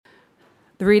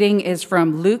The reading is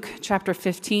from Luke chapter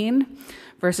 15,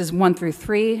 verses 1 through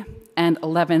 3 and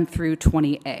 11 through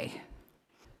 20a.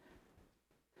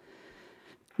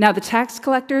 Now the tax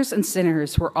collectors and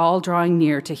sinners were all drawing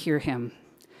near to hear him.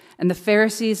 And the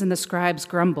Pharisees and the scribes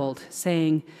grumbled,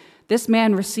 saying, "This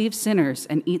man receives sinners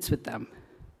and eats with them."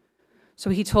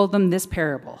 So he told them this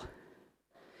parable.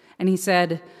 And he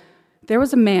said, "There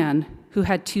was a man who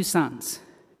had 2 sons.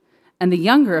 And the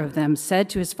younger of them said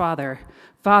to his father,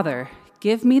 'Father,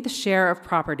 give me the share of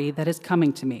property that is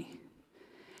coming to me.'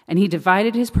 And he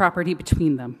divided his property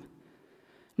between them.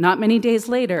 Not many days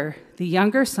later, the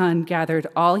younger son gathered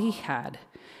all he had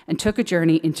and took a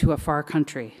journey into a far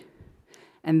country.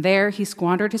 And there he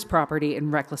squandered his property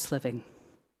in reckless living.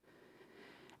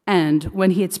 And when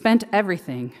he had spent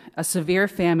everything, a severe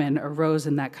famine arose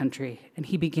in that country, and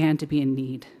he began to be in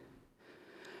need.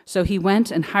 So he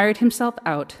went and hired himself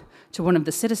out to one of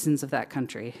the citizens of that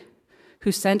country,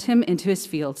 who sent him into his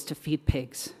fields to feed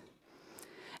pigs.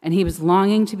 And he was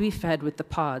longing to be fed with the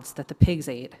pods that the pigs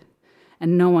ate,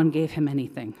 and no one gave him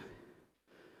anything.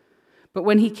 But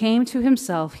when he came to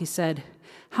himself, he said,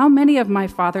 'How many of my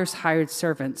father's hired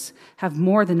servants have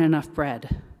more than enough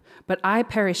bread, but I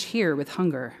perish here with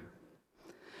hunger?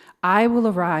 I will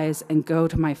arise and go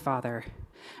to my father,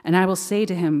 and I will say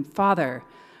to him, Father,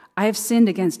 I have sinned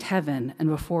against heaven and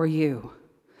before you.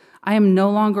 I am no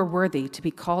longer worthy to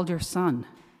be called your son.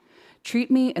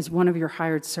 Treat me as one of your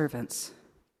hired servants.'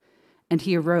 And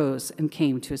he arose and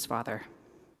came to his father."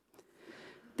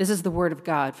 This is the word of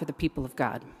God for the people of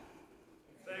God.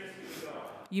 Thanks be to God.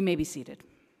 You may be seated.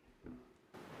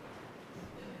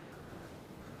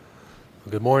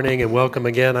 Good morning and welcome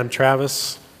again. I'm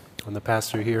Travis. I'm the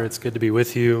pastor here. It's good to be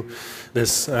with you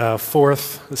this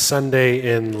fourth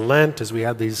Sunday in Lent. As we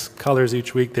have these colors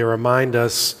each week, they remind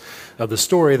us of the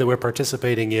story that we're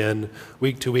participating in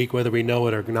week to week, whether we know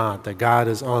it or not, that God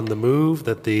is on the move,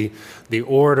 that the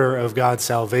order of God's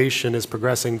salvation is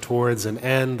progressing towards an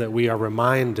end, that we are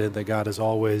reminded that God is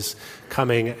always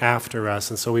coming after us.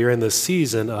 And so we are in the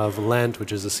season of Lent,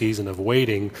 which is a season of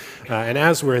waiting. And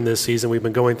as we're in this season, we've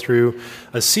been going through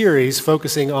a series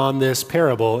focusing on this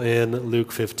parable in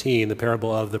Luke 15, the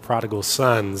parable of the prodigal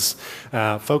sons,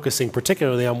 focusing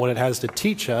particularly on what it has to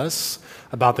teach us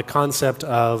about the concept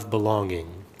of belonging.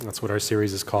 That's what our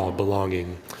series is called,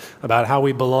 Belonging, about how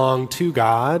we belong to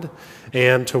God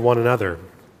and to one another.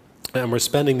 And we're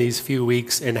spending these few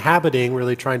weeks inhabiting,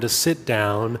 really trying to sit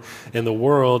down in the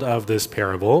world of this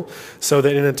parable, so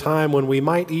that in a time when we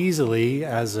might easily,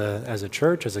 as a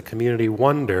church, as a community,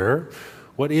 wonder,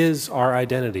 what is our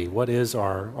identity? What is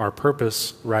our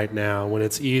purpose right now, when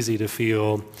it's easy to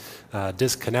feel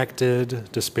disconnected,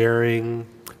 despairing,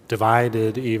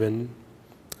 divided even,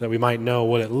 that we might know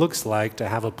what it looks like to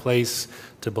have a place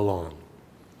to belong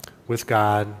with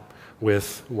God,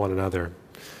 with one another.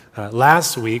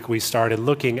 Last week, we started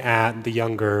looking at the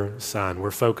younger son.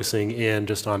 We're focusing in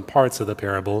just on parts of the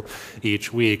parable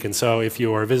each week. And so if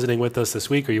you are visiting with us this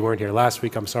week or you weren't here last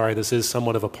week, I'm sorry, this is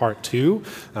somewhat of a part 2.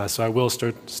 So I will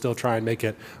still try and make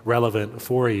it relevant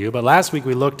for you. But last week,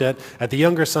 we looked at the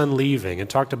younger son leaving and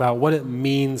talked about what it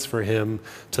means for him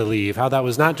to leave, how that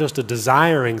was not just a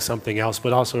desiring something else,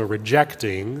 but also a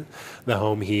rejecting the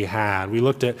home he had. We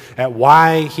looked at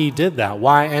why he did that,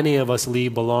 why any of us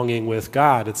leave belonging with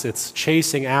God. It's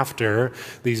chasing after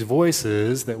these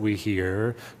voices that we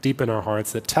hear deep in our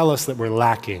hearts that tell us that we're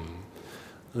lacking,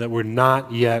 that we're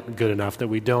not yet good enough, that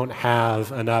we don't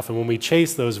have enough. And when we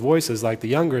chase those voices like the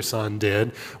younger son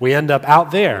did, we end up out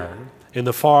there in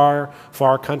the far,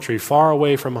 far country, far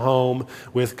away from home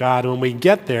with God. And when we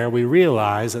get there, we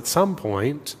realize at some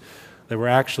point that we're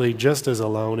actually just as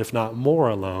alone, if not more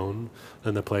alone,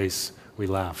 than the place we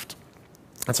left.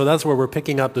 And so that's where we're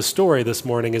picking up the story this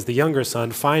morning, is the younger son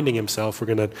finding himself. We're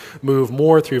going to move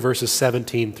more through verses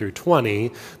 17 through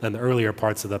 20 than the earlier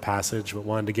parts of the passage, but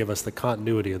wanted to give us the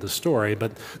continuity of the story.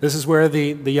 But this is where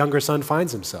the younger son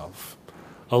finds himself,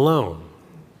 alone,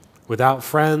 without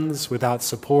friends, without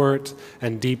support,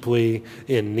 and deeply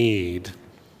in need.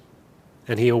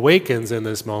 And he awakens in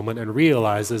this moment and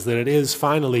realizes that it is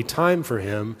finally time for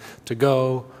him to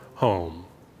go home.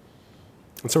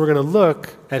 And so we're going to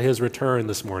look at his return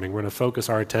this morning. We're going to focus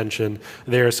our attention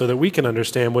there so that we can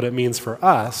understand what it means for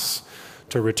us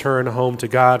to return home to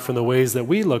God from the ways that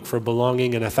we look for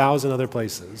belonging in 1,000 other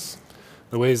places,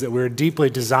 the ways that we're deeply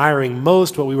desiring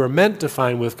most what we were meant to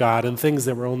find with God and things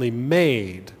that were only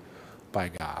made by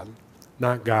God,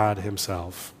 not God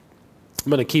himself. I'm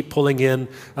going to keep pulling in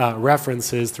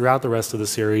references throughout the rest of the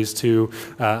series to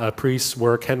a priest's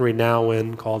work, Henry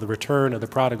Nouwen, called The Return of the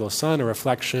Prodigal Son, a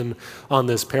reflection on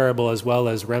this parable, as well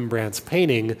as Rembrandt's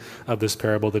painting of this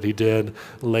parable that he did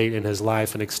late in his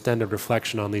life, an extended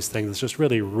reflection on these things. It's just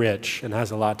really rich and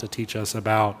has a lot to teach us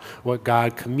about what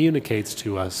God communicates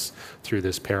to us through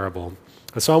this parable.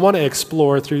 So I want to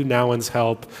explore, through Nouwen's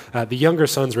help, the younger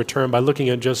son's return by looking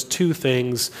at just two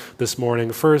things this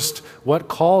morning. First, what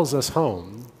calls us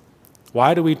home?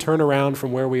 Why do we turn around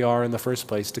from where we are in the first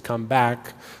place to come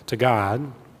back to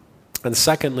God? And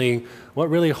secondly, what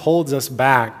really holds us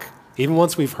back, even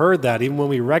once we've heard that, even when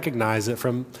we recognize it,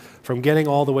 from getting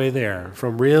all the way there,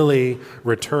 from really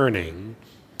returning?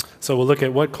 So we'll look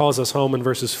at what calls us home in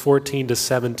verses 14 to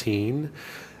 17,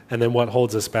 and then what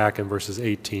holds us back in verses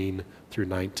 18 through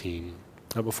 19.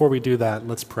 Now, before we do that,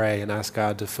 let's pray and ask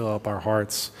God to fill up our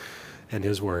hearts and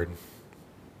His Word.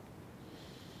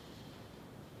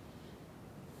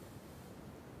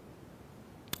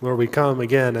 Lord, we come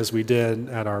again, as we did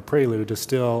at our prelude, to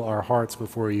still our hearts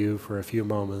before you for a few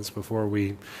moments before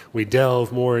we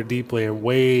delve more deeply and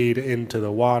wade into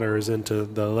the waters, into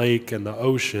the lake and the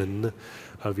ocean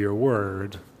of your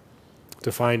Word,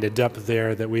 to find a depth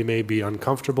there that we may be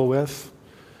uncomfortable with,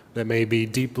 that may be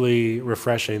deeply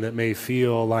refreshing, that may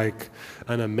feel like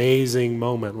an amazing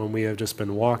moment when we have just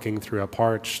been walking through a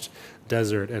parched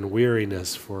desert and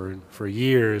weariness for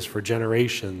years, for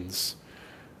generations.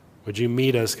 Would you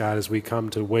meet us, God, as we come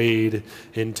to wade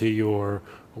into your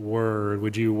word?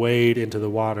 Would you wade into the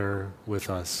water with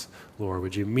us, Lord?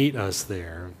 Would you meet us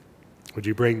there? Would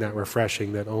you bring that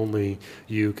refreshing that only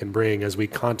you can bring as we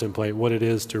contemplate what it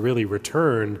is to really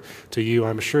return to you?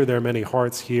 I'm sure there are many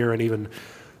hearts here, and even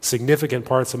significant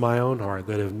parts of my own heart,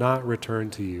 that have not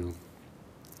returned to you,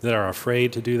 that are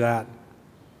afraid to do that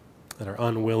are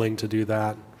unwilling to do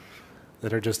that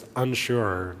are just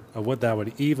unsure of what that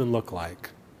would even look like.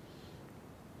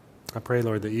 I pray,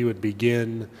 Lord, that you would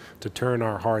begin to turn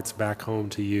our hearts back home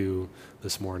to you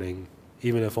this morning,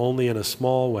 even if only in a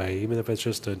small way, even if it's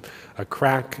just a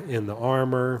crack in the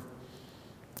armor,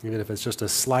 even if it's just a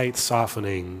slight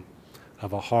softening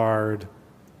of a hard,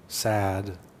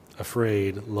 sad,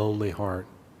 afraid, lonely heart,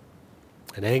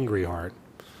 an angry heart,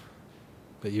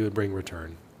 that you would bring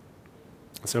return.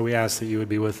 So we ask that you would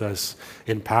be with us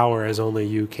in power as only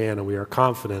you can, and we are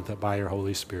confident that by your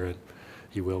Holy Spirit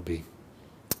you will be.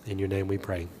 In your name we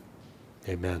pray.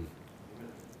 Amen.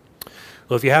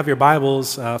 Well, if you have your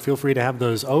Bibles, feel free to have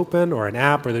those open, or an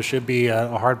app, or there should be a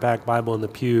hardback Bible in the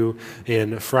pew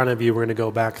in front of you. We're going to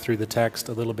go back through the text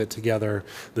a little bit together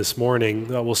this morning.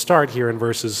 We'll start here in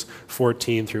verses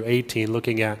 14 through 18,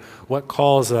 looking at what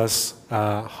calls us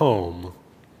home.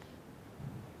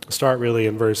 Start really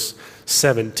in verse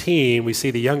 17. We see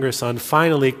the younger son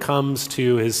finally comes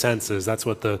to his senses. That's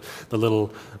what the little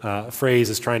phrase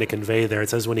is trying to convey there. It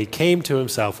says when he came to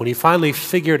himself, when he finally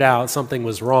figured out something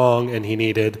was wrong and he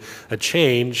needed a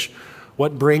change,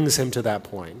 what brings him to that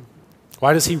point?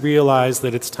 Why does he realize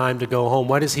that it's time to go home?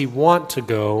 Why does he want to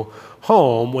go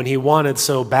home when he wanted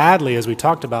so badly, as we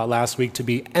talked about last week, to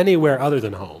be anywhere other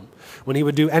than home? When he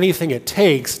would do anything it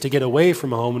takes to get away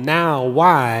from home, now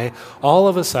why, all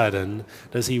of a sudden,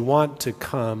 does he want to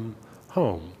come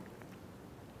home?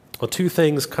 Well, two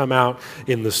things come out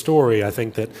in the story, I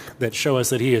think, that show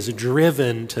us that he is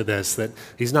driven to this, that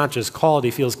he's not just called, he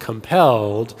feels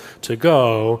compelled to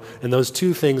go, and those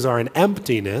two things are an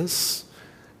emptiness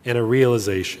and a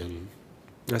realization.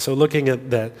 And so looking at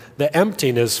the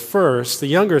emptiness first, the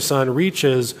younger son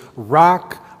reaches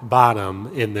rock bottom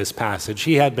in this passage.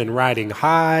 He had been riding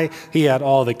high. He had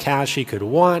all the cash he could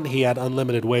want. He had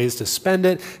unlimited ways to spend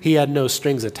it. He had no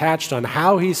strings attached on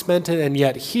how he spent it. And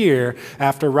yet here,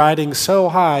 after riding so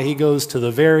high, he goes to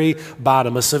the very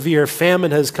bottom. A severe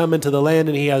famine has come into the land,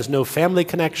 and he has no family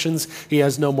connections. He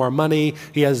has no more money.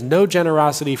 He has no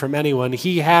generosity from anyone.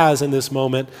 He has, in this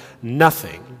moment,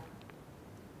 nothing.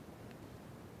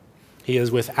 He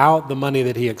is without the money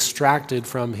that he extracted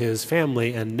from his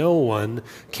family, and no one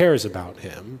cares about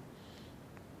him.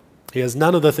 He has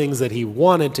none of the things that he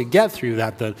wanted to get through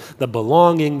that, the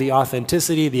belonging, the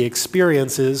authenticity, the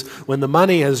experiences. When the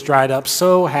money has dried up,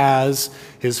 so has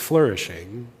his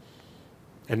flourishing.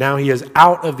 And now he is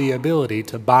out of the ability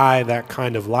to buy that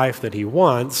kind of life that he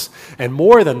wants. And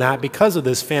more than that, because of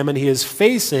this famine, he is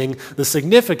facing the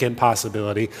significant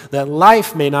possibility that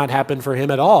life may not happen for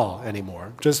him at all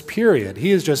anymore. Just period.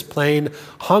 He is just plain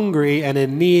hungry and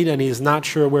in need, and he's not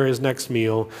sure where his next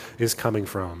meal is coming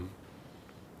from.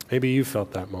 Maybe you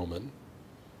felt that moment.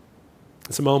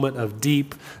 It's a moment of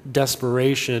deep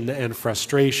desperation and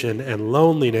frustration and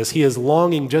loneliness. He is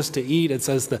longing just to eat. It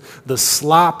says the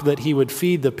slop that he would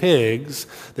feed the pigs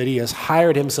that he has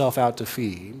hired himself out to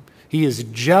feed. He is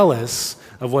jealous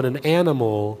of what an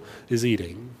animal is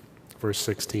eating. Verse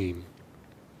 16.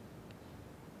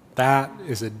 That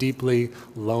is a deeply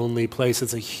lonely place.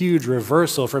 It's a huge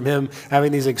reversal from him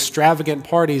having these extravagant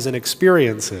parties and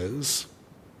experiences.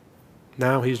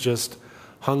 Now he's just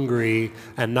hungry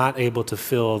and not able to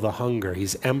fill the hunger.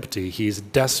 He's empty. He's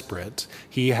desperate.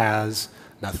 He has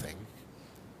nothing.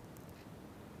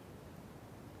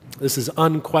 This is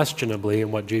unquestionably,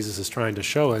 and what Jesus is trying to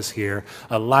show us here,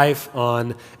 a life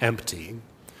on empty.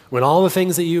 When all the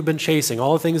things that you've been chasing,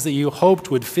 all the things that you hoped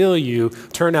would fill you,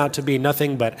 turn out to be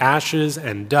nothing but ashes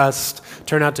and dust,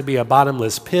 turn out to be a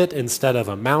bottomless pit instead of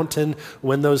a mountain,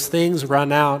 when those things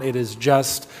run out, it is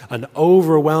just an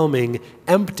overwhelming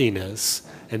emptiness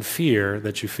and fear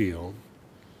that you feel.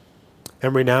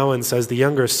 Henry Nouwen says the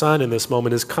younger son in this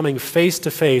moment is coming face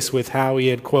to face with how he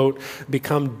had, quote,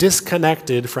 become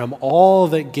disconnected from all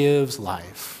that gives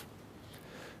life.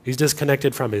 He's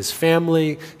disconnected from his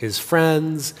family, his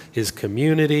friends, his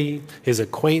community, his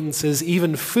acquaintances,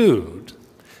 even food.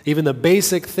 Even the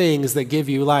basic things that give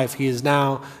you life, he is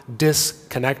now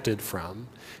disconnected from.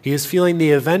 He is feeling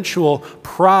the eventual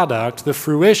product, the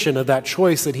fruition of that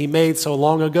choice that he made so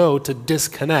long ago to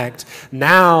disconnect.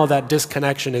 Now that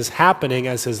disconnection is happening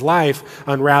as his life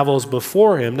unravels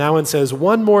before him. Nouwen says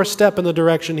one more step in the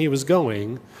direction he was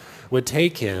going would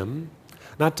take him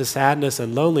not to sadness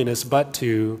and loneliness, but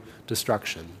to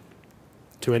destruction,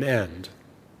 to an end.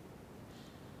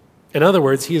 In other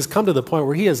words, he has come to the point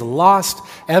where he has lost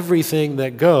everything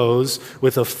that goes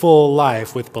with a full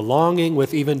life, with belonging,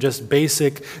 with even just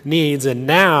basic needs. And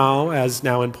now, as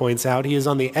Nouwen points out, he is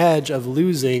on the edge of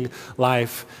losing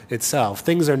life itself.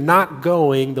 Things are not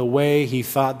going the way he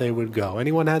thought they would go.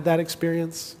 Anyone had that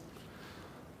experience?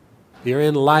 You're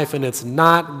in life and it's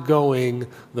not going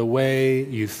the way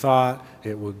you thought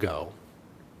it would go.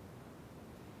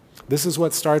 This is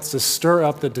what starts to stir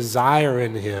up the desire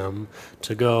in him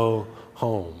to go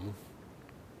home.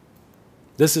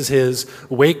 This is his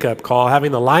wake-up call.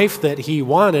 Having the life that he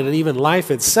wanted, and even life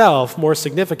itself, more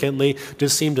significantly,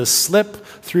 just seemed to slip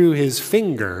through his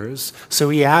fingers, so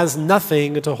he has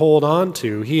nothing to hold on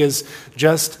to. He is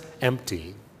just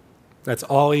empty. That's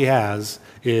all he has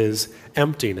is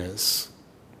emptiness.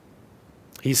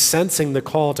 He's sensing the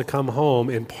call to come home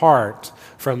in part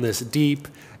from this deep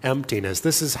emptiness.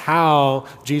 This is how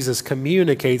Jesus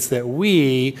communicates that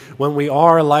we, when we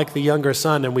are like the younger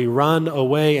son and we run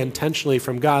away intentionally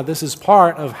from God, this is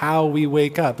part of how we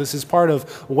wake up. This is part of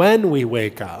when we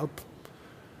wake up.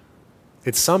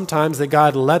 It's sometimes that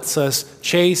God lets us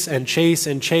chase and chase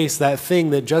and chase that thing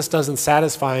that just doesn't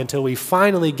satisfy until we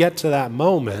finally get to that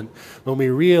moment when we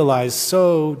realize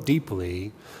so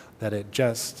deeply that it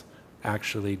just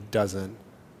actually doesn't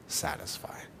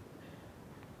satisfy.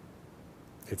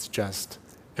 It's just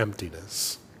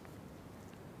emptiness.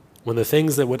 When the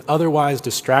things that would otherwise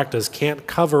distract us can't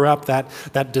cover up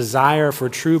that desire for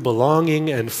true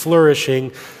belonging and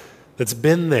flourishing that's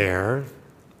been there,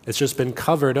 it's just been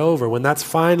covered over. When that's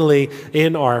finally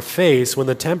in our face, when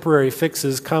the temporary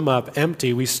fixes come up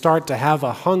empty, we start to have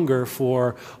a hunger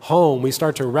for home. We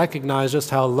start to recognize just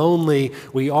how lonely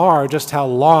we are, just how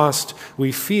lost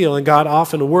we feel. And God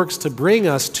often works to bring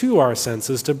us to our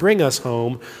senses, to bring us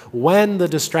home when the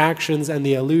distractions and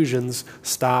the illusions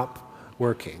stop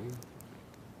working.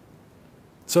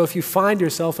 So if you find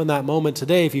yourself in that moment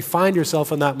today, if you find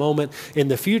yourself in that moment in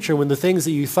the future, when the things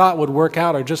that you thought would work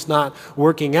out are just not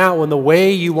working out, when the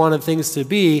way you wanted things to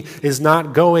be is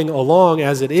not going along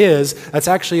as it is, that's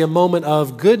actually a moment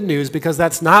of good news, because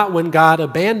that's not when God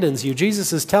abandons you.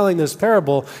 Jesus is telling this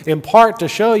parable in part to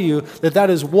show you that that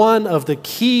is one of the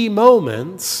key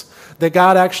moments that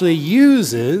God actually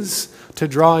uses to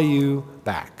draw you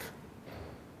back.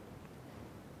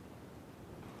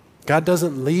 God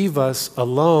doesn't leave us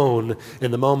alone in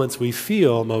the moments we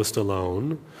feel most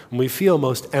alone, when we feel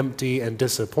most empty and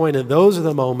disappointed. Those are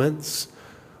the moments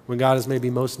when God is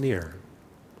maybe most near,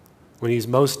 when he's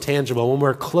most tangible, when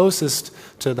we're closest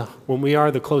to when we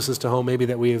are the closest to home maybe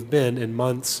that we have been in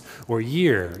months or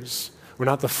years. We're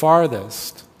not the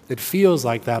farthest. It feels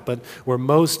like that, but we're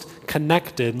most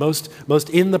connected, most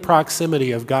in the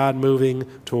proximity of God moving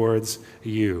towards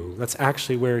you. That's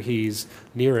actually where he's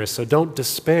nearest. So don't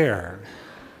despair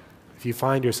if you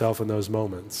find yourself in those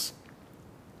moments,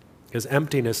 because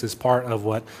emptiness is part of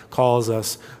what calls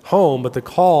us home, but the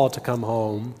call to come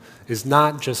home is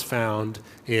not just found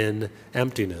in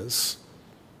emptiness.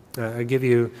 I'll give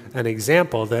you an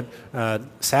example that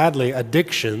sadly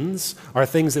addictions are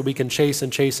things that we can chase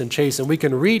and chase and chase, and we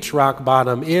can reach rock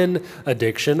bottom in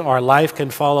addiction. Our life can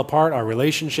fall apart, our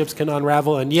relationships can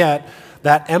unravel, and yet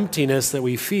that emptiness that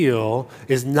we feel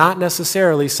is not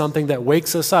necessarily something that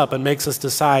wakes us up and makes us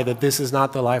decide that this is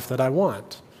not the life that I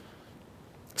want.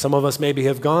 Some of us maybe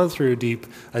have gone through deep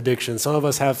addiction. Some of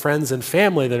us have friends and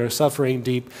family that are suffering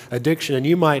deep addiction. And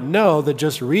you might know that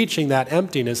just reaching that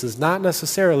emptiness is not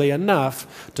necessarily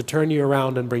enough to turn you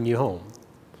around and bring you home.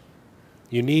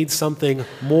 You need something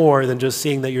more than just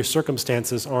seeing that your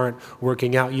circumstances aren't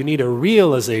working out. You need a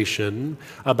realization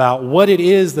about what it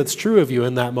is that's true of you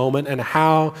in that moment and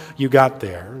how you got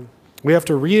there. We have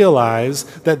to realize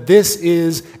that this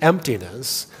is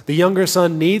emptiness. The younger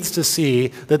son needs to see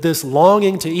that this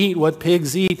longing to eat what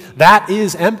pigs eat, that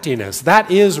is emptiness. That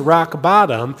is rock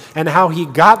bottom. And how he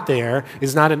got there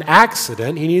is not an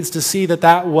accident. He needs to see that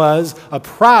that was a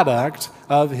product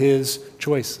of his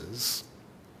choices.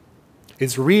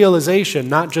 It's realization,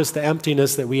 not just the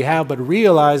emptiness that we have, but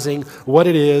realizing what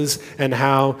it is and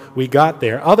how we got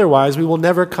there. Otherwise, we will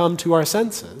never come to our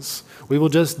senses. We will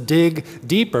just dig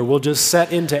deeper. We'll just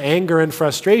set into anger and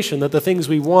frustration that the things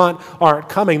we want aren't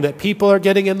coming, that people are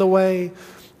getting in the way,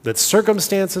 that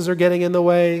circumstances are getting in the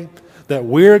way, that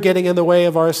we're getting in the way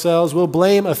of ourselves. We'll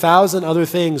blame 1,000 other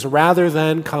things rather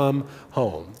than come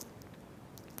home,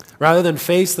 rather than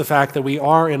face the fact that we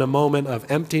are in a moment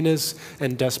of emptiness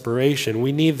and desperation.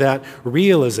 We need that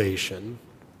realization.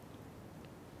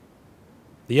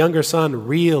 The younger son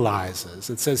realizes,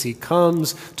 it says he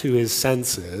comes to his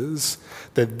senses,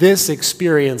 that this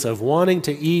experience of wanting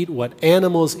to eat what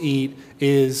animals eat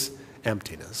is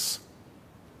emptiness.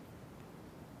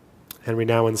 Henry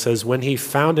Nouwen says, when he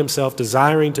found himself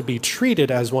desiring to be treated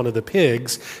as one of the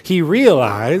pigs, he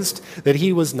realized that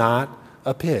he was not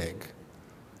a pig,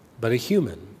 but a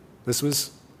human. This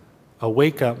was a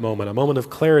wake-up moment, a moment of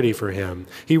clarity for him.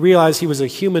 He realized he was a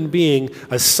human being,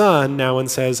 a son, Nouwen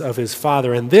says, of his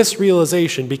father. And this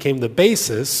realization became the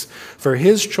basis for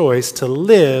his choice to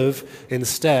live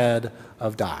instead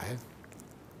of die.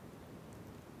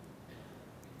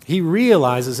 He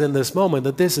realizes in this moment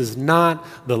that this is not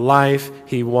the life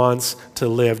he wants to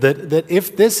live. That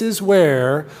if this is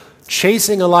where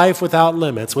chasing a life without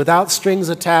limits, without strings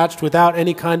attached, without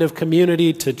any kind of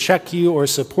community to check you or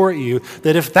support you,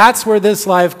 that if that's where this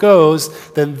life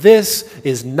goes, then this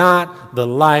is not the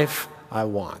life I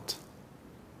want.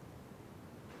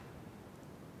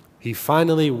 He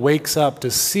finally wakes up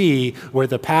to see where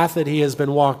the path that he has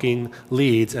been walking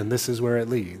leads, and this is where it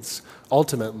leads.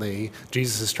 Ultimately,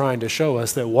 Jesus is trying to show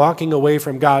us that walking away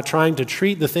from God, trying to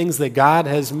treat the things that God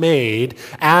has made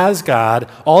as God,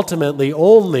 ultimately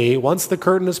only, once the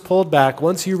curtain is pulled back,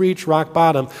 once you reach rock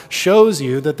bottom, shows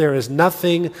you that there is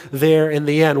nothing there in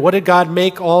the end. What did God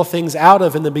make all things out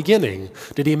of in the beginning?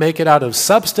 Did he make it out of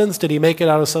substance? Did he make it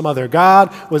out of some other God?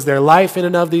 Was there life in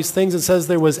and of these things? It says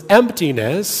there was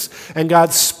emptiness, and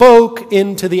God spoke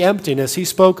into the emptiness. He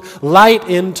spoke light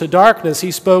into darkness.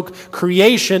 He spoke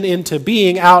creation into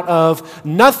being out of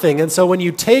nothing. And so when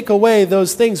you take away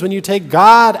those things, when you take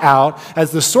God out as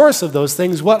the source of those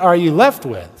things, what are you left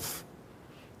with?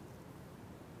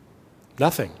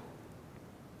 Nothing.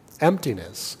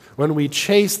 Emptiness. When we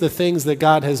chase the things that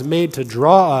God has made to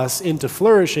draw us into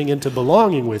flourishing, into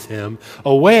belonging with Him,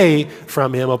 away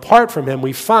from Him, apart from Him,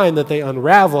 we find that they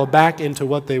unravel back into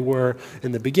what they were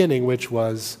in the beginning, which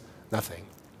was nothing.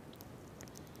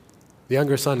 The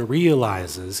younger son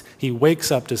realizes, he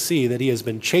wakes up to see that he has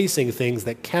been chasing things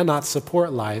that cannot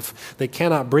support life, that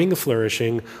cannot bring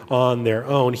flourishing on their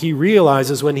own. He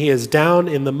realizes when he is down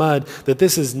in the mud that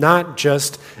this is not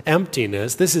just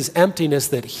emptiness, this is emptiness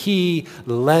that he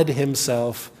led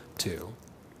himself to.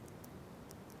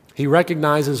 He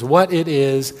recognizes what it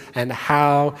is and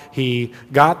how he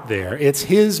got there. It's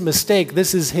his mistake.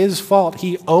 This is his fault.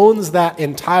 He owns that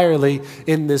entirely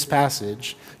in this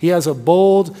passage. He has a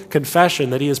bold confession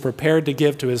that he is prepared to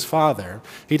give to his father.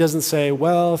 He doesn't say,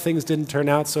 well, things didn't turn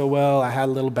out so well. I had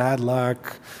a little bad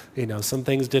luck. Some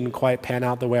things didn't quite pan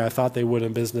out the way I thought they would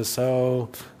in business, so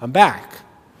I'm back.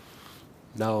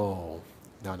 No.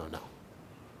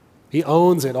 He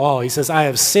owns it all. He says, I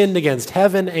have sinned against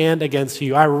heaven and against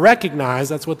you. I recognize,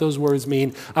 that's what those words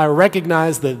mean, I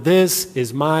recognize that this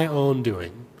is my own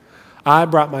doing. I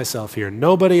brought myself here.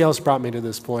 Nobody else brought me to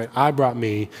this point. I brought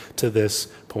me to this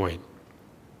point.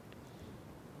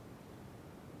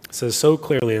 It says so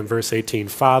clearly in verse 18,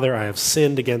 Father, I have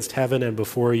sinned against heaven and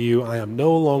before you. I am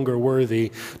no longer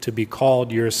worthy to be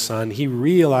called your son. He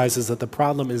realizes that the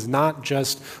problem is not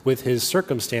just with his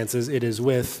circumstances, it is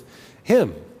with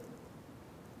him.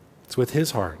 It's with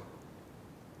his heart.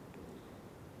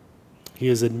 He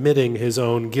is admitting his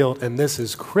own guilt, and this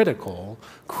is critical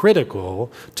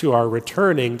to our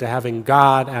returning to having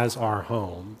God as our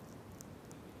home.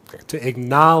 To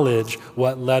acknowledge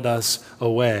what led us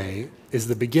away is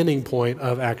the beginning point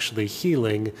of actually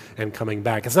healing and coming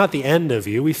back. It's not the end of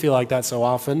you. We feel like that so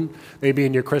often, maybe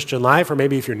in your Christian life, or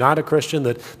maybe if you're not a Christian,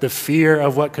 that the fear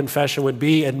of what confession would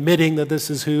be, admitting that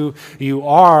this is who you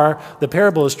are. The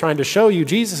parable is trying to show you,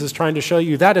 Jesus is trying to show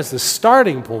you that is the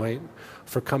starting point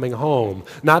for coming home,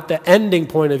 not the ending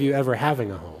point of you ever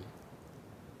having a home.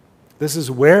 This is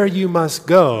where you must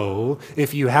go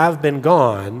if you have been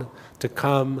gone to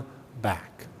come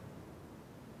back.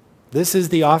 This is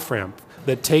the off-ramp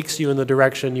that takes you in the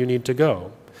direction you need to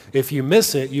go. If you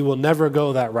miss it, you will never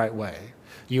go that right way.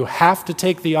 You have to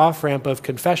take the off-ramp of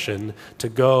confession to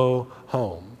go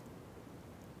home.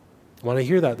 I want to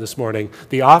hear that this morning.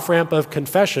 The off-ramp of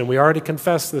confession, we already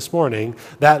confessed this morning,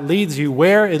 that leads you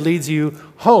where? It leads you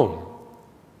home.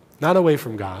 Not away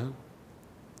from God,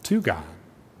 to God.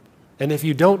 And if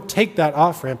you don't take that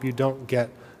off-ramp, you don't get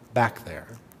back there.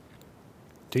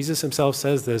 Jesus himself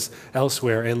says this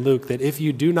elsewhere in Luke, that if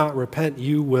you do not repent,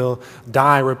 you will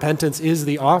die. Repentance is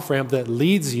the off-ramp that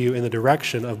leads you in the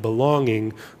direction of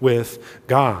belonging with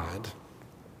God.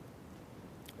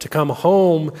 To come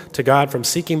home to God from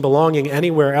seeking belonging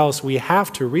anywhere else, we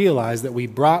have to realize that we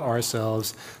brought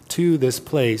ourselves to this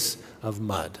place of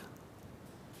mud,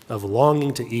 of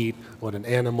longing to eat what an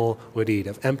animal would eat,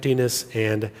 of emptiness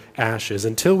and ashes.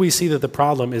 Until we see that the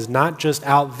problem is not just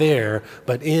out there,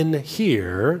 but in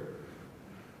here,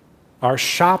 our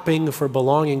shopping for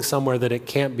belonging somewhere that it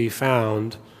can't be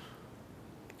found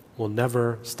will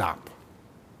never stop.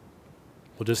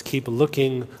 We'll just keep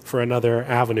looking for another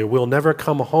avenue. We'll never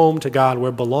come home to God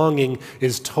where belonging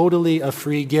is totally a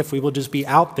free gift. We will just be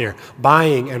out there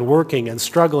buying and working and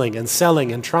struggling and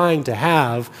selling and trying to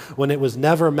have when it was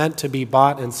never meant to be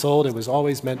bought and sold. It was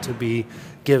always meant to be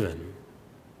given.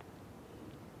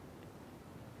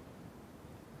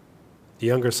 The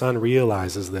younger son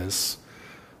realizes this,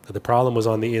 that the problem was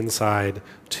on the inside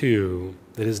too,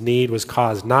 that his need was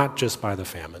caused not just by the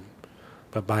famine,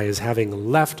 but by his having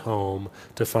left home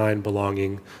to find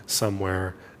belonging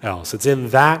somewhere else. It's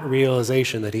in that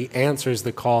realization that he answers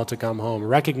the call to come home,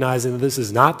 recognizing that this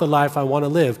is not the life I want to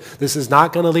live. This is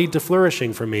not going to lead to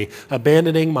flourishing for me.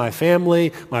 Abandoning my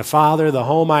family, my father, the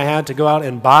home I had to go out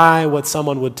and buy what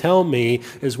someone would tell me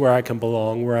is where I can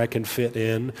belong, where I can fit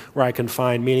in, where I can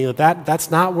find meaning.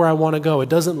 That's not where I want to go. It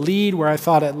doesn't lead where I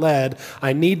thought it led.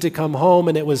 I need to come home,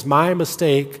 and it was my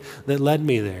mistake that led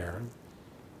me there.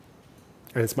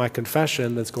 And it's my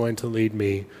confession that's going to lead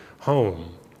me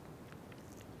home.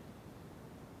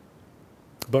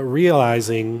 But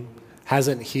realizing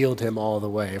hasn't healed him all the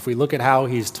way. If we look at how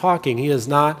he's talking, he is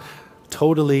not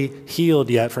totally healed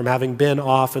yet from having been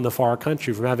off in the far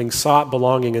country, from having sought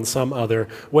belonging in some other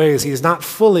ways. He is not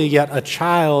fully yet a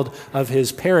child of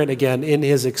his parent again in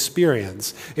his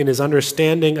experience, in his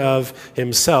understanding of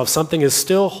himself. Something is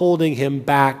still holding him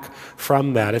back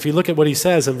from that. If you look at what he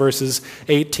says in verses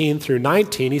 18 through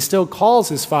 19, he still calls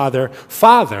his father,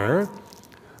 Father,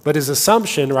 but his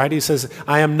assumption, right, he says,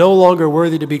 I am no longer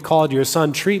worthy to be called your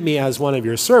son. Treat me as one of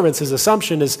your servants. His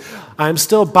assumption is, I am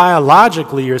still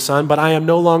biologically your son, but I am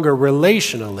no longer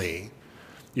relationally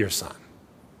your son.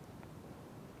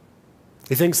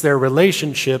 He thinks their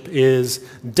relationship is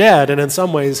dead, and in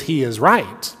some ways he is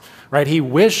right. Right? He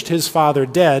wished his father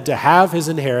dead to have his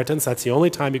inheritance. That's the only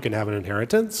time you can have an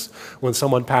inheritance, when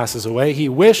someone passes away. He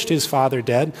wished his father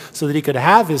dead so that he could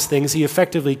have his things. He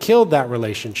effectively killed that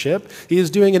relationship. He is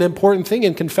doing an important thing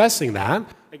in confessing that,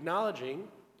 acknowledging,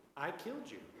 I killed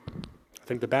you. I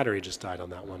think the battery just died on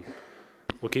that one.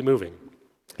 We'll keep moving.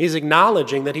 He's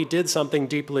acknowledging that he did something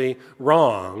deeply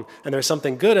wrong, and there's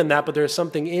something good in that, but there's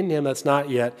something in him that's not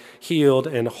yet healed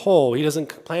and whole. He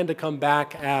doesn't plan to come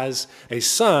back as a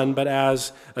son, but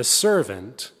as a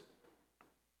servant.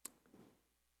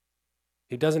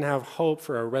 He doesn't have hope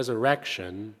for a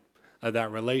resurrection of that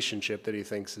relationship that he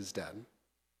thinks is dead.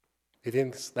 He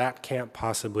thinks that can't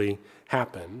possibly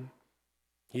happen.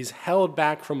 He's held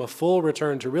back from a full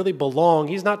return to really belong.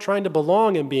 He's not trying to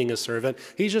belong in being a servant.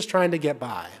 He's just trying to get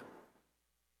by.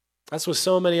 That's what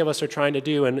so many of us are trying to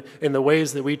do. And in the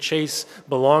ways that we chase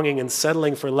belonging and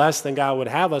settling for less than God would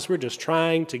have us, we're just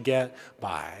trying to get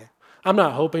by. I'm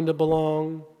not hoping to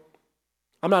belong.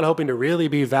 I'm not hoping to really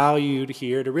be valued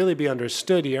here, to really be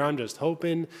understood here. I'm just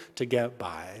hoping to get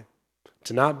by,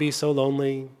 to not be so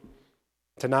lonely,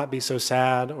 to not be so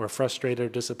sad or frustrated or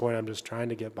disappointed. I'm just trying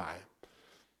to get by.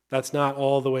 That's not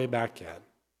all the way back yet.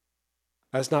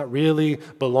 That's not really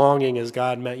belonging as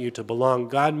God meant you to belong.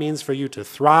 God means for you to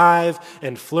thrive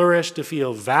and flourish, to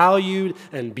feel valued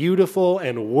and beautiful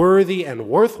and worthy and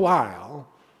worthwhile.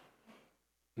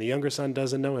 The younger son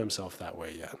doesn't know himself that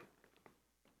way yet.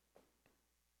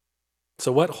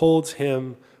 So what holds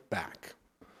him back?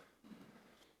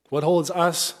 What holds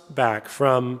us back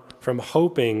from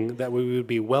hoping that we would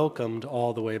be welcomed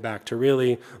all the way back to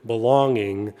really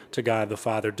belonging to God the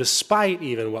Father, despite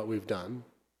even what we've done,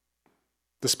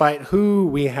 despite who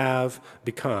we have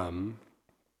become?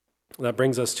 That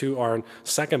brings us to our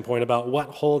second point about what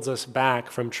holds us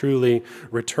back from truly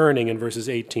returning in verses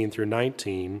 18 through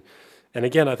 19. And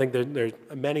again, I think there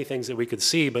are many things that we could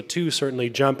see, but two certainly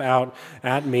jump out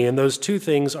at me, and those two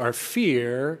things are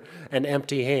fear and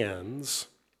empty hands.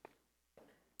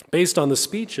 Based on the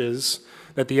speeches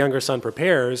that the younger son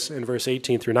prepares in verse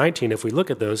 18 through 19, if we look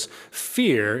at those,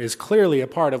 fear is clearly a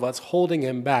part of what's holding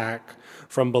him back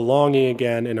from belonging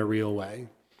again in a real way.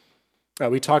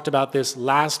 We talked about this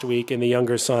last week in the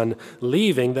younger son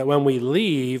leaving, that when we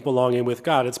leave belonging with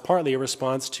God, it's partly a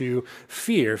response to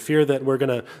fear that we're going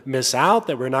to miss out,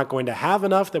 that we're not going to have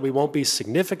enough, that we won't be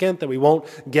significant, that we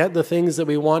won't get the things that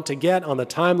we want to get on the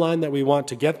timeline that we want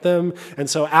to get them. And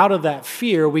so out of that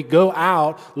fear, we go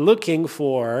out looking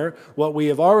for what we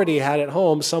have already had at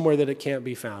home somewhere that it can't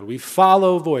be found. We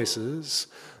follow voices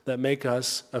that make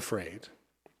us afraid.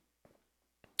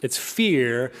 It's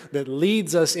fear that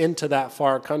leads us into that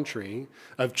far country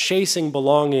of chasing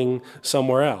belonging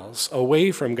somewhere else,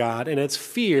 away from God, and it's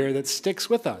fear that sticks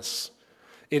with us.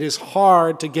 It is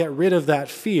hard to get rid of that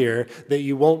fear that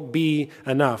you won't be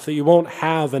enough, that you won't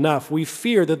have enough. We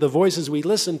fear that the voices we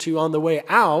listen to on the way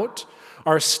out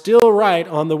are still right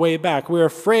on the way back. We're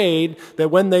afraid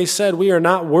that when they said we are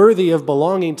not worthy of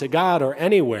belonging to God or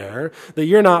anywhere, that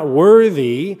you're not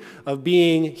worthy of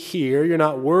being here, you're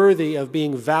not worthy of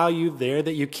being valued there,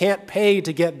 that you can't pay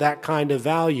to get that kind of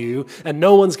value, and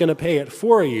no one's going to pay it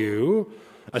for you,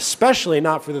 especially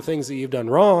not for the things that you've done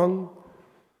wrong,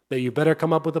 that you better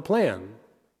come up with a plan.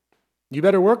 You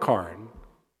better work hard,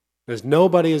 because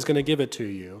nobody is going to give it to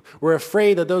you. We're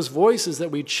afraid that those voices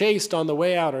that we chased on the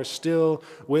way out are still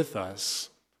with us.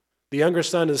 The younger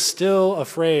son is still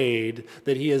afraid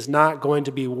that he is not going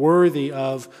to be worthy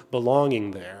of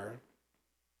belonging there,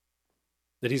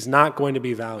 that he's not going to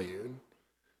be valued.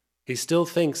 He still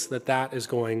thinks that that is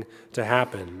going to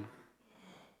happen.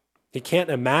 He can't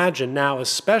imagine now,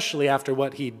 especially after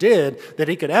what he did, that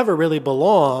he could ever really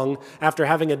belong after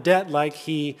having a debt like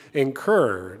he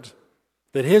incurred.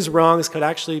 That his wrongs could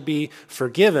actually be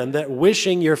forgiven, that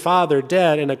wishing your father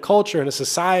dead in a culture, in a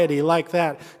society like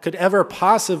that, could ever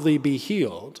possibly be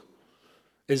healed,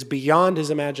 is beyond his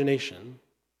imagination.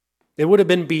 It would have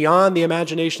been beyond the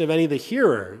imagination of any of the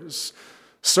hearers,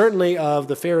 certainly of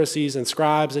the Pharisees and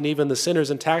scribes and even the sinners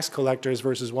and tax collectors,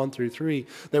 verses 1 through 3,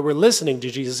 that were listening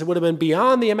to Jesus. It would have been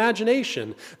beyond the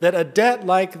imagination that a debt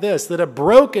like this, that a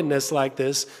brokenness like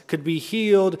this could be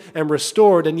healed and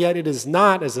restored, and yet it is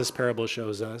not, as this parable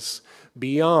shows us,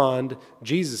 beyond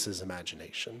Jesus'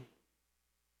 imagination.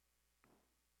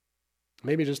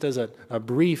 Maybe just as a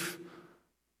brief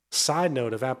side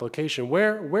note of application,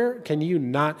 where can you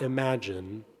not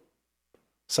imagine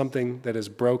something that is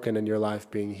broken in your life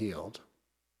being healed?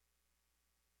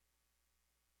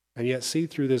 And yet see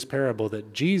through this parable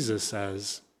that Jesus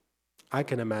says, I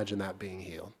can imagine that being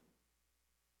healed.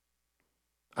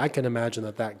 I can imagine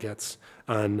that gets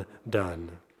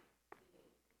undone.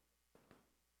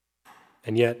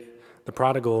 And yet the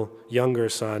prodigal younger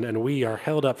son and we are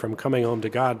held up from coming home to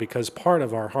God because part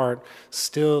of our heart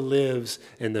still lives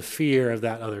in the fear of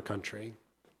that other country,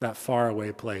 that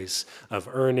faraway place of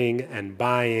earning and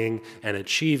buying and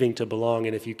achieving to belong.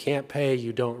 And if you can't pay,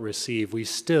 you don't receive. We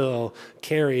still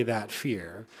carry that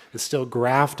fear. It's still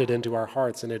grafted into our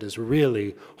hearts, and it is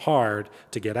really hard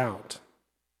to get out.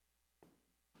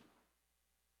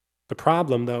 The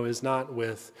problem, though, is not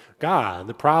with God.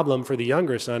 The problem for the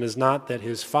younger son is not that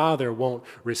his father won't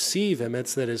receive him.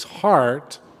 It's that his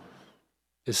heart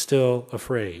is still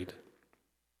afraid.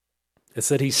 It's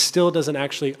that he still doesn't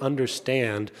actually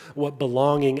understand what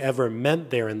belonging ever meant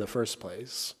there in the first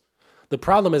place. The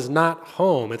problem is not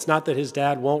home. It's not that his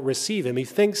dad won't receive him. He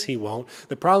thinks he won't.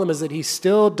 The problem is that he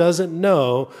still doesn't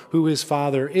know who his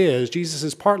father is. Jesus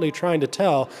is partly trying to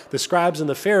tell the scribes and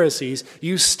the Pharisees,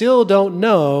 you still don't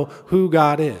know who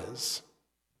God is.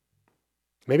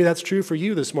 Maybe that's true for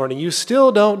you this morning. You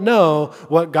still don't know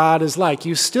what God is like.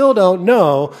 You still don't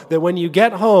know that when you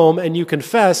get home and you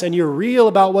confess and you're real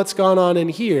about what's gone on in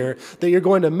here, that you're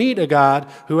going to meet a God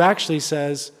who actually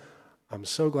says, I'm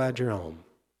so glad you're home.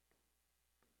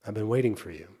 I've been waiting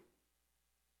for you.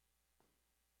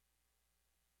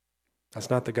 That's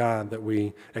not the God that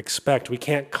we expect. We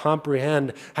can't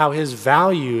comprehend how his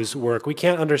values work. We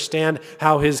can't understand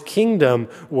how his kingdom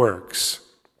works.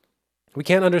 We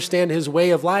can't understand his way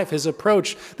of life, his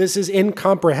approach. This is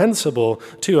incomprehensible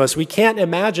to us. We can't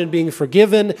imagine being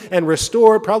forgiven and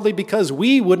restored, probably because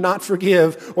we would not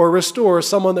forgive or restore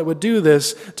someone that would do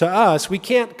this to us. We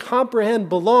can't comprehend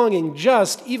belonging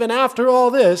just, even after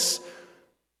all this,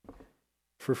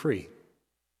 for free.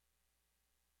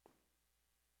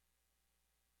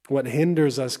 What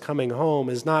hinders us coming home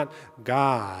is not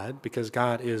God, because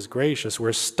God is gracious.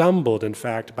 We're stumbled, in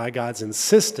fact, by God's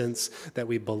insistence that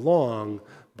we belong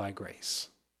by grace.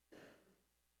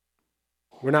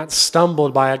 We're not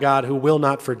stumbled by a God who will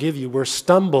not forgive you. We're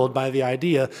stumbled by the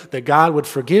idea that God would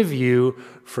forgive you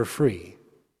for free,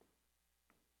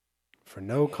 for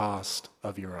no cost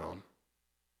of your own.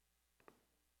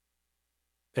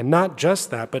 And not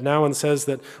just that, but now it says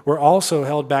that we're also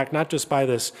held back not just by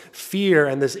this fear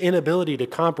and this inability to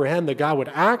comprehend that God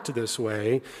would act this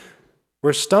way.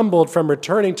 We're stumbled from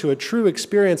returning to a true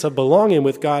experience of belonging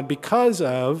with God because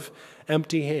of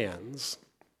empty hands.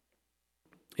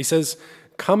 He says,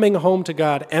 coming home to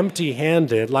God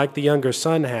empty-handed, like the younger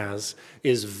son has,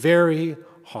 is very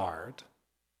hard.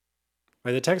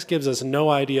 Right, the text gives us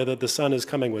no idea that the son is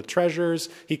coming with treasures.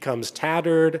 He comes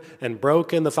tattered and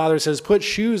broken. The father says, put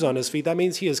shoes on his feet. That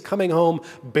means he is coming home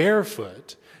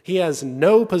barefoot. He has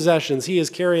no possessions. He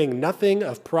is carrying nothing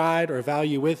of pride or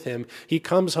value with him. He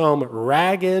comes home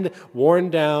ragged, worn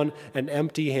down, and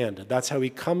empty-handed. That's how he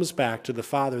comes back to the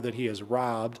father that he has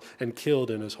robbed and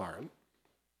killed in his heart.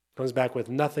 Comes back with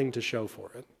nothing to show for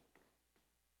it.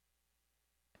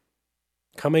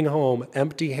 Coming home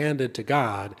empty-handed to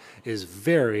God is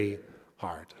very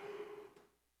hard.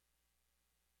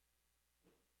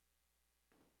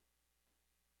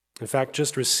 In fact,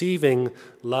 just receiving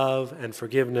love and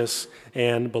forgiveness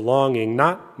and belonging,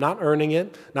 not earning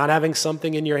it, not having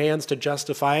something in your hands to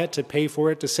justify it, to pay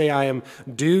for it, to say, I am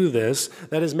due this,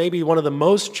 that is maybe one of the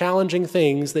most challenging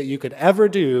things that you could ever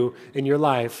do in your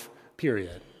life,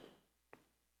 period.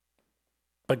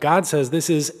 But God says this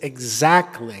is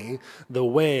exactly the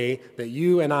way that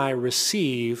you and I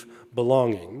receive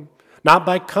belonging. Not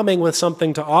by coming with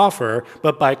something to offer,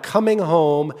 but by coming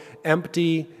home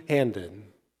empty-handed.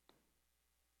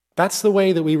 That's the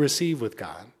way that we receive with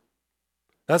God.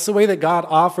 That's the way that God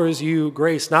offers you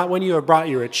grace, not when you have brought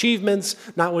your achievements,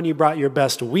 not when you brought your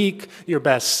best week, your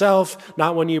best self,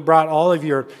 not when you brought all of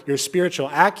your spiritual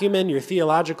acumen, your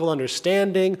theological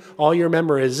understanding, all your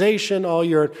memorization,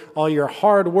 all your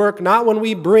hard work, not when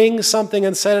we bring something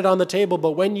and set it on the table,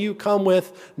 but when you come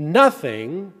with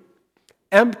nothing,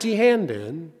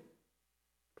 empty-handed,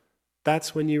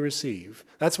 that's when you receive.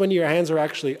 That's when your hands are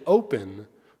actually open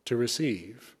to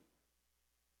receive.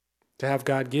 To have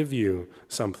God give you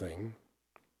something.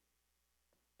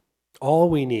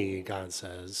 All we need, God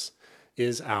says,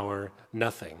 is our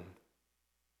nothing.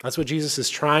 That's what Jesus is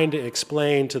trying to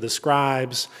explain to the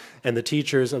scribes and the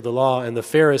teachers of the law and the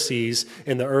Pharisees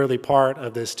in the early part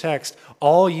of this text.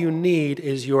 All you need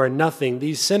is your nothing.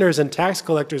 These sinners and tax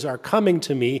collectors are coming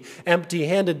to me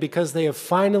empty-handed because they have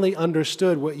finally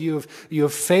understood what you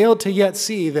have failed to yet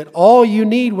see, that all you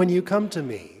need when you come to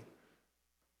me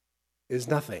is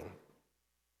nothing.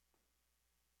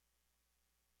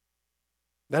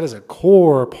 That is a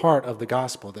core part of the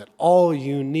gospel, that all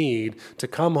you need to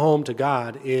come home to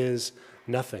God is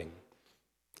nothing.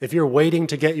 If you're waiting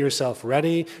to get yourself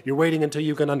ready, you're waiting until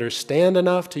you can understand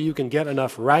enough, till you can get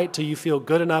enough right, till you feel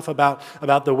good enough about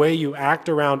the way you act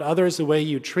around others, the way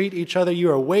you treat each other, you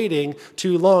are waiting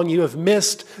too long. You have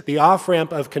missed the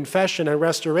off-ramp of confession and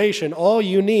restoration. All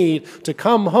you need to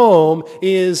come home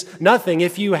is nothing.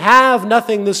 If you have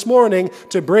nothing this morning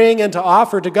to bring and to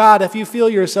offer to God, if you feel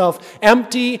yourself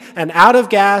empty and out of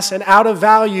gas and out of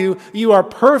value, you are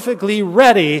perfectly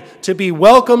ready to be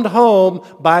welcomed home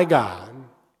by God.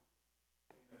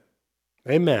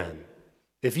 Amen.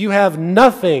 If you have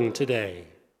nothing today,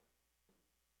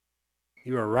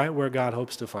 you are right where God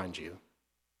hopes to find you.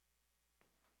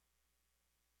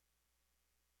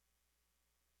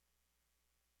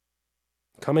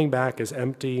 Coming back as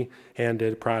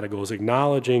empty-handed prodigals,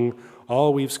 acknowledging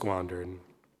all we've squandered,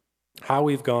 how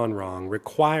we've gone wrong,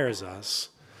 requires us,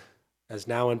 as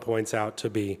Nouwen points out, to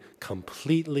be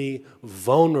completely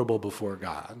vulnerable before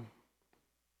God.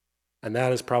 And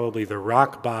that is probably the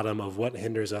rock bottom of what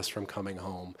hinders us from coming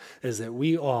home, is that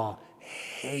we all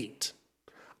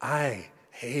I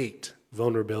hate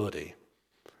vulnerability.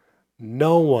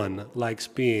 No one likes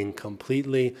being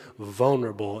completely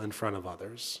vulnerable in front of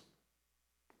others.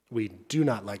 We do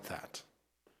not like that.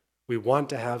 We want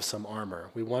to have some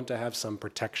armor. We want to have some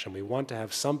protection. We want to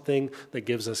have something that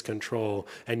gives us control.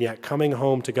 And yet coming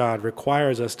home to God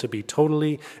requires us to be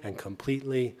totally and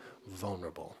completely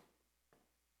vulnerable.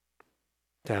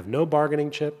 To have no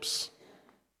bargaining chips,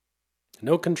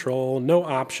 no control, no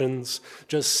options.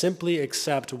 Just simply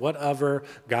accept whatever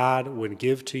God would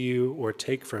give to you or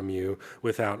take from you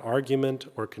without argument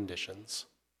or conditions.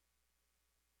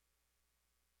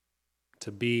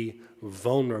 To be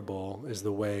vulnerable is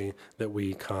the way that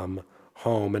we come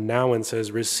home. And Nouwen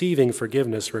says receiving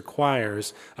forgiveness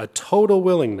requires a total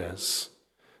willingness,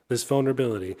 this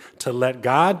vulnerability, to let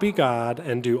God be God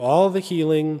and do all the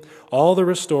healing, all the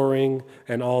restoring,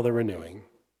 and all the renewing.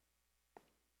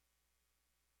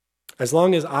 As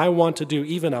long as I want to do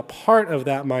even a part of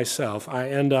that myself, I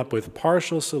end up with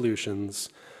partial solutions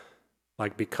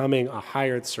like becoming a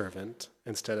hired servant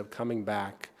instead of coming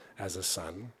back as a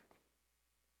son.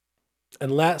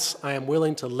 Unless I am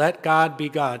willing to let God be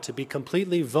God, to be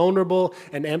completely vulnerable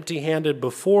and empty-handed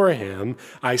before him,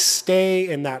 I stay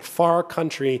in that far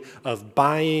country of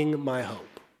buying my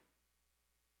hope,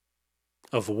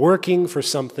 of working for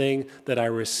something that I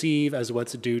receive as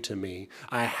what's due to me.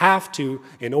 I have to,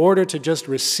 in order to just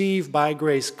receive by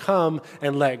grace, come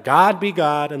and let God be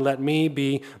God and let me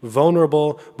be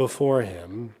vulnerable before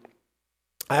him.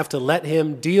 I have to let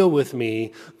him deal with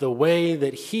me the way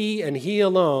that he and he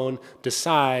alone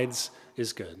decides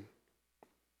is good.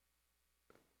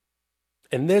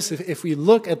 And this, if we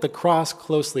look at the cross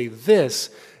closely,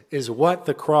 this is what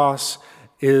the cross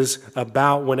is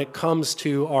about when it comes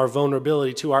to our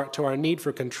vulnerability, to our need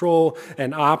for control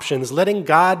and options. Letting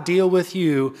God deal with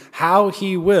you how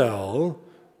he will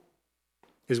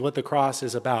is what the cross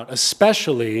is about,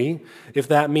 especially if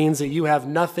that means that you have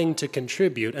nothing to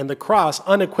contribute. And the cross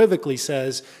unequivocally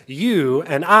says, you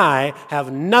and I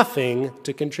have nothing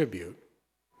to contribute.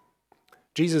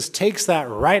 Jesus takes that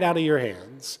right out of your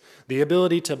hands. The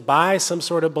ability to buy some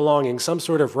sort of belonging, some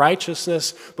sort of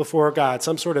righteousness before God,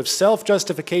 some sort of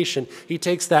self-justification, he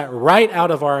takes that right out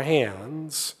of our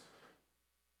hands.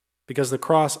 Because the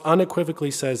cross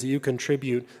unequivocally says that you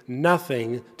contribute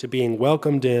nothing to being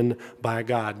welcomed in by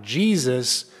God.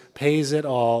 Jesus pays it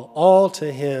all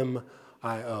to him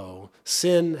I owe.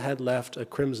 Sin had left a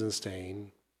crimson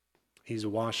stain. He's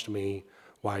washed me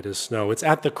white as snow. It's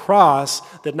at the cross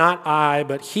that not I,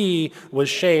 but he was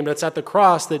shamed. It's at the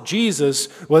cross that Jesus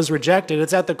was rejected.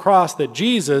 It's at the cross that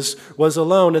Jesus was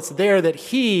alone. It's there that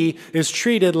he is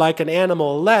treated like an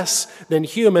animal, less than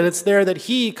human. It's there that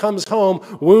he comes home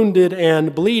wounded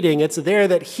and bleeding. It's there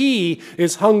that he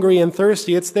is hungry and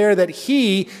thirsty. It's there that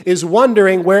he is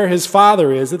wondering where his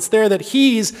father is. It's there that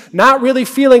he's not really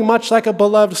feeling much like a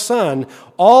beloved son.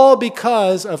 All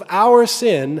because of our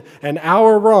sin and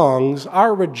our wrongs,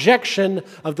 our rejection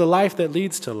of the life that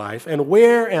leads to life. And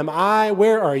where am I?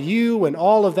 Where are you when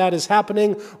all of that is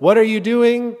happening? What are you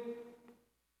doing?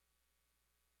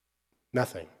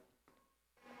 Nothing.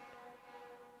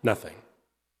 Nothing.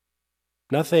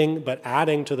 Nothing but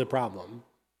adding to the problem.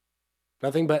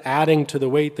 Nothing but adding to the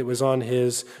weight that was on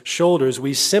his shoulders.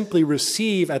 We simply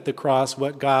receive at the cross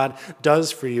what God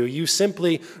does for you. You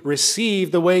simply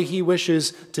receive the way he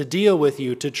wishes to deal with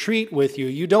you, to treat with you.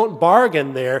 You don't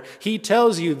bargain there. He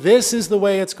tells you, this is the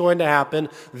way it's going to happen.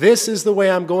 This is the way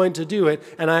I'm going to do it.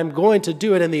 And I'm going to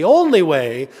do it in the only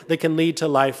way that can lead to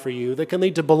life for you, that can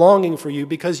lead to belonging for you,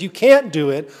 because you can't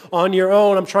do it on your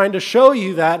own. I'm trying to show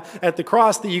you that at the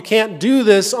cross, that you can't do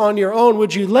this on your own.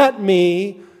 Would you let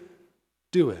me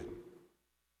do it?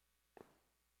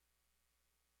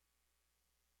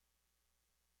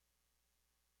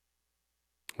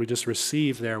 We just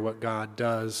receive there what God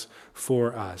does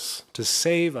for us to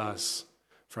save us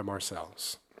from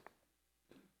ourselves,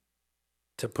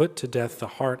 to put to death the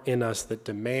heart in us that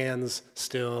demands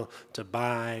still to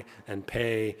buy and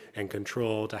pay and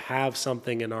control, to have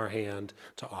something in our hand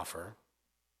to offer.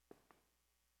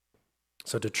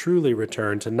 So to truly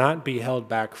return, to not be held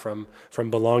back from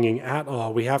belonging at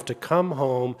all, we have to come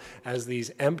home as these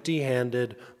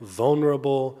empty-handed,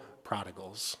 vulnerable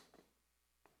prodigals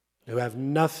who have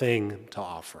nothing to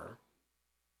offer.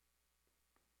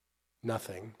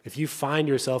 Nothing. If you find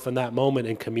yourself in that moment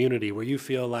in community where you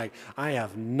feel like, I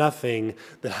have nothing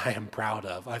that I am proud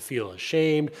of, I feel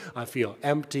ashamed, I feel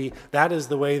empty, that is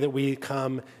the way that we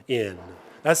come in.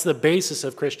 That's the basis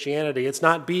of Christianity. It's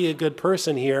not be a good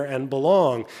person here and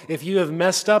belong. If you have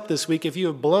messed up this week, if you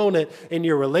have blown it in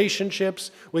your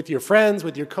relationships with your friends,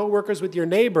 with your coworkers, with your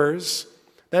neighbors,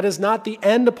 That is not the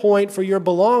end point for your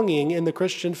belonging in the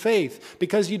Christian faith,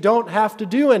 because you don't have to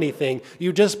do anything.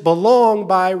 You just belong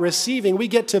by receiving. We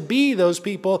get to be those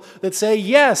people that say,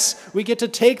 yes, we get to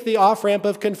take the off-ramp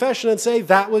of confession and say,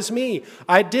 that was me.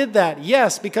 I did that,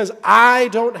 yes, because I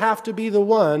don't have to be the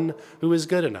one who is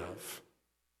good enough.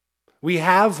 We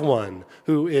have one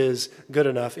who is good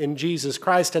enough in Jesus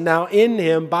Christ, and now in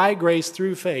him, by grace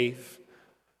through faith,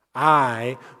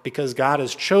 because God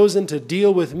has chosen to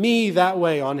deal with me that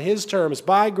way on his terms,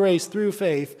 by grace through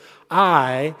faith,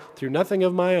 I, through nothing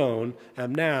of my own,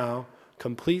 am now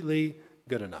completely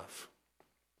good enough.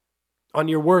 On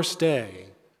your worst day,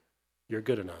 you're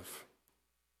good enough.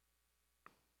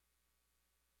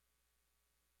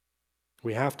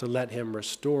 We have to let him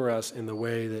restore us in the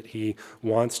way that he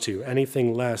wants to.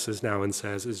 Anything less, as Nouwen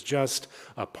says, is just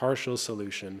a partial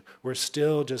solution. We're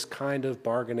still just kind of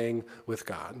bargaining with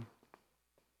God.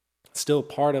 It's still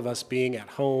part of us being at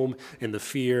home in the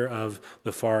fear of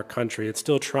the far country. It's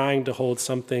still trying to hold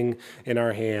something in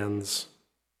our hands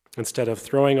instead of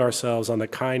throwing ourselves on the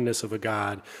kindness of a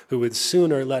God who would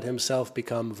sooner let himself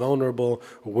become vulnerable,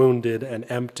 wounded, and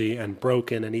empty, and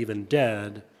broken, and even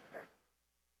dead,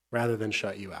 rather than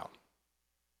shut you out.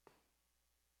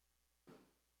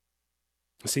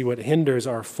 See, what hinders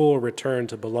our full return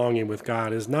to belonging with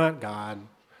God is not God.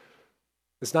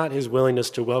 It's not his willingness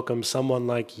to welcome someone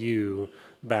like you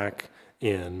back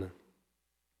in.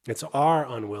 It's our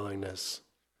unwillingness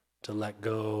to let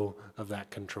go of that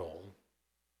control,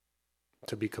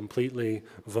 to be completely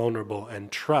vulnerable and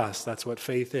trust. That's what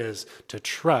faith is, to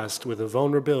trust with a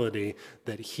vulnerability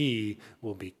that he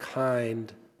will be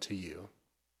kind to you.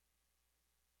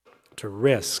 To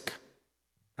risk.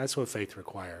 That's what faith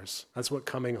requires. That's what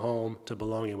coming home to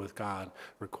belonging with God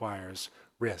requires.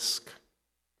 Risk.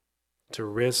 To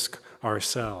risk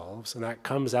ourselves. And that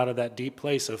comes out of that deep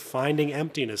place of finding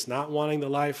emptiness, not wanting the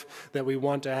life that we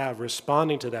want to have,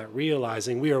 responding to that,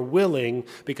 realizing we are willing,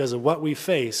 because of what we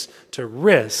face, to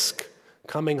risk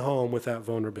coming home with that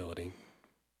vulnerability.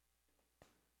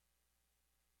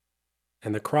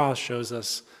 And the cross shows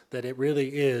us that it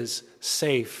really is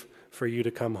safe for you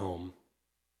to come home.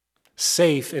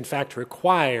 Safe, in fact,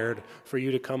 required for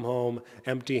you to come home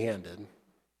empty-handed.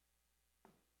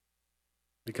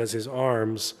 Because his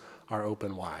arms are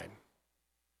open wide.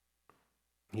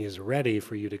 He is ready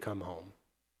for you to come home.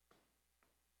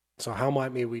 So how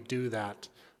might we do that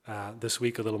this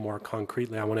week a little more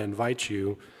concretely? I want to invite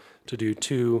you to do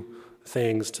two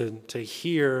things, to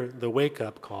hear the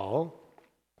wake-up call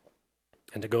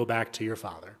and to go back to your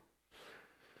Father.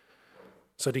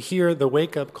 So to hear the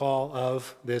wake-up call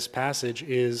of this passage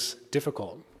is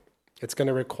difficult. It's going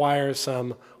to require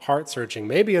some heart searching.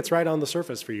 Maybe it's right on the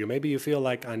surface for you. Maybe you feel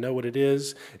like, I know what it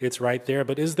is. It's right there.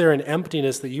 But is there an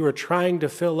emptiness that you are trying to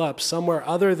fill up somewhere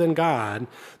other than God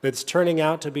that's turning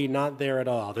out to be not there at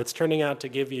all? That's turning out to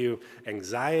give you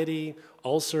anxiety,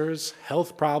 ulcers,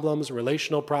 health problems,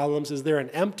 relational problems? Is there an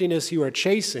emptiness you are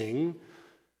chasing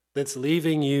that's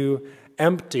leaving you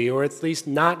empty, or at least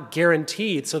not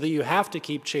guaranteed, so that you have to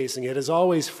keep chasing it? Is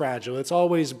always fragile, it's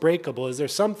always breakable? Is there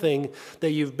something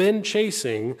that you've been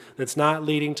chasing that's not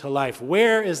leading to life?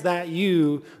 Where is that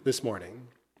you this morning?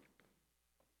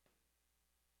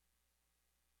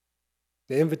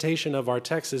 The invitation of our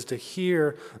text is to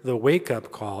hear the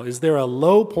wake-up call. Is there a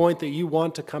low point that you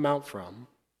want to come out from?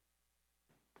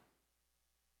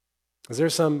 Is there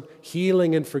some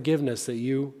healing and forgiveness that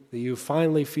you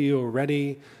finally feel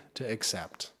ready to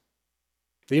accept?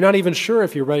 You're not even sure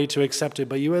if you're ready to accept it,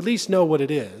 but you at least know what it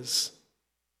is.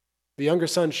 The younger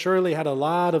son surely had a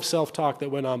lot of self-talk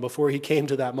that went on before he came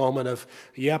to that moment of,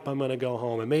 yep, I'm going to go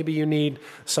home. And maybe you need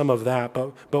some of that,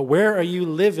 but where are you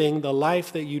living the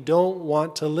life that you don't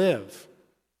want to live?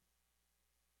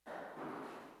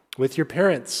 With your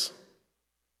parents,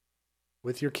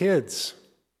 with your kids,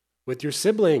 with your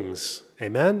siblings,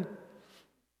 amen?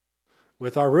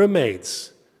 With our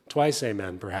roommates, twice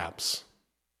amen, perhaps.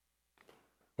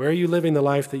 Where are you living the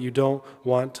life that you don't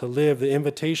want to live? The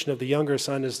invitation of the younger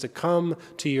son is to come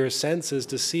to your senses,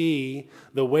 to see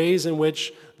the ways in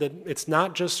which that it's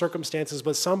not just circumstances,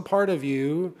 but some part of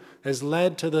you has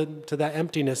led to that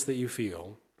emptiness that you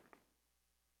feel.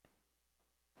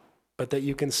 But that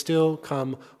you can still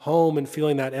come home and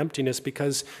feeling that emptiness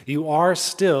because you are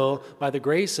still, by the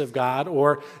grace of God,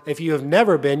 or if you have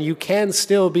never been, you can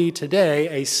still be today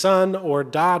a son or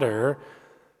daughter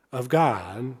of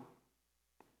God.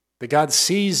 That God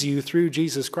sees you through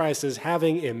Jesus Christ as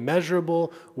having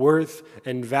immeasurable worth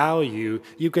and value.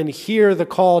 You can hear the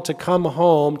call to come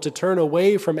home, to turn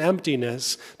away from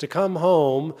emptiness, to come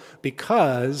home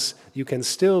because you can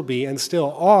still be and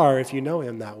still are, if you know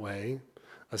him that way,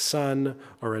 a son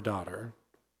or a daughter.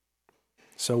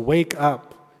 So wake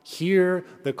up. Hear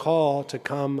the call to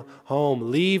come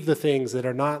home. Leave the things that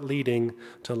are not leading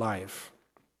to life.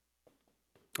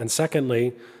 And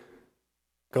secondly,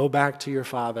 go back to your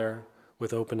Father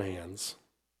with open hands.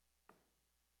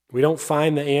 We don't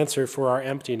find the answer for our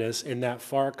emptiness in that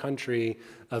far country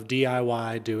of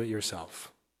DIY,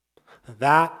 do-it-yourself.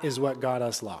 That is what got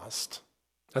us lost.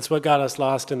 That's what got us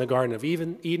lost in the Garden of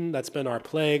Eden. That's been our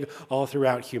plague all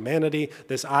throughout humanity.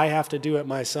 This I have to do it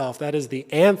myself. That is the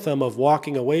anthem of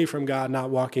walking away from God, not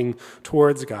walking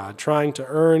towards God, trying to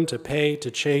earn, to pay, to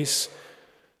chase.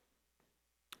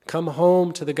 Come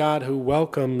home to the God who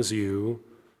welcomes you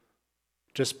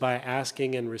just by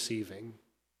asking and receiving,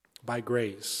 by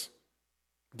grace.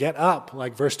 Get up,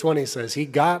 like verse 20 says. He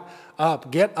got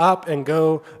up. Get up and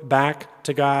go back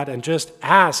to God and just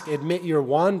ask. Admit you're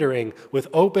wandering with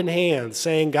open hands,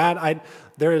 saying, God,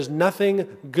 there is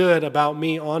nothing good about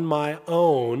me on my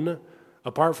own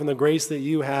apart from the grace that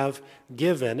you have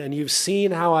given. And you've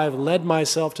seen how I've led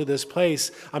myself to this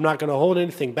place. I'm not going to hold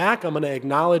anything back. I'm going to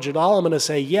acknowledge it all. I'm going to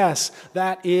say, yes,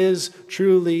 that is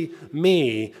truly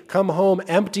me. Come home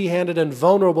empty-handed and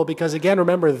vulnerable because, again,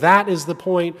 remember, that is the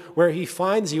point where he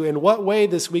finds you. In what way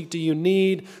this week do you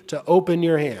need to open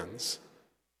your hands?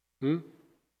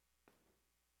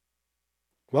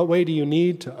 What way do you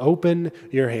need to open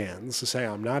your hands to say,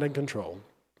 I'm not in control?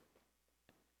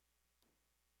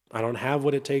 I don't have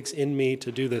what it takes in me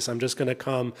to do this. I'm just going to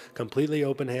come completely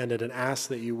open-handed and ask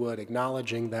that you would,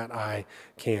 acknowledging that I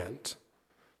can't.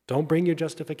 Don't bring your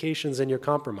justifications and your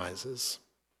compromises.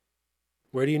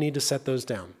 Where do you need to set those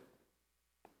down?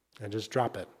 And just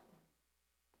drop it.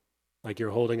 Like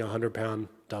you're holding a 100-pound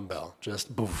dumbbell.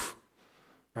 Just boof.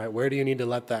 Right? Where do you need to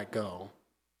let that go?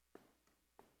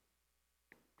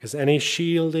 Because any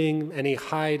shielding, any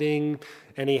hiding,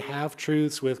 any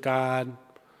half-truths with God,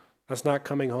 that's not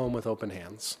coming home with open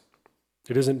hands.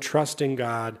 It isn't trusting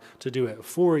God to do it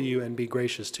for you and be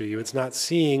gracious to you. It's not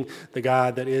seeing the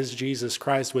God that is Jesus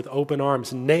Christ with open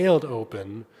arms, nailed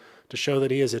open, to show that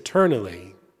he is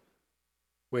eternally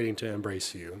waiting to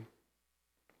embrace you.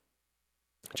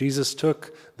 Jesus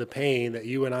took the pain that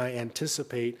you and I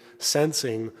anticipate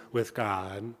sensing with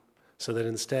God so that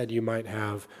instead you might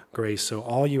have grace. So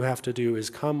all you have to do is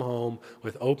come home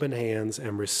with open hands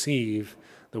and receive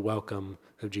the welcome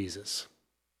of Jesus.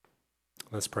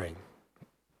 Let's pray.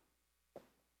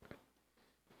 I'd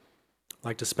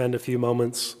like to spend a few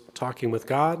moments talking with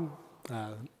God,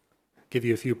 give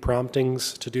you a few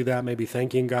promptings to do that, maybe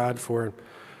thanking God for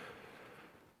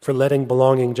letting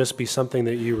belonging just be something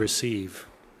that you receive,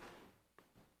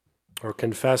 or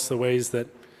confess the ways that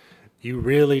you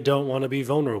really don't want to be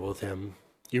vulnerable with him.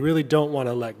 You really don't want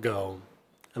to let go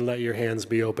and let your hands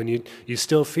be open. You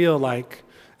still feel like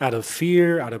out of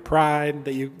fear, out of pride,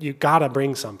 that you got to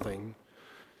bring something.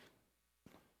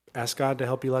 Ask God to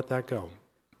help you let that go.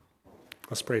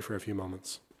 Let's pray for a few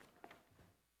moments.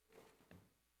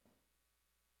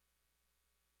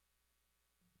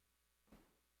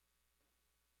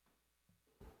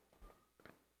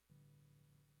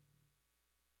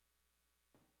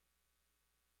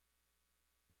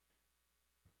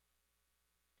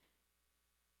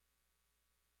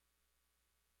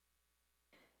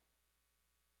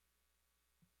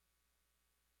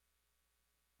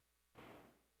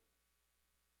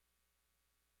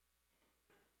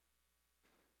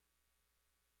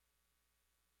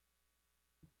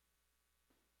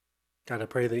 God, I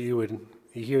pray that you would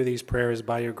hear these prayers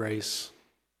by your grace,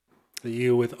 that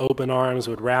you with open arms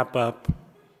would wrap up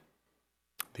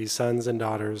these sons and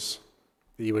daughters,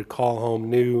 that you would call home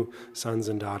new sons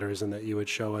and daughters, and that you would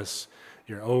show us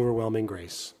your overwhelming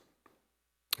grace.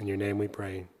 In your name we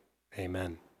pray,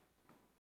 amen.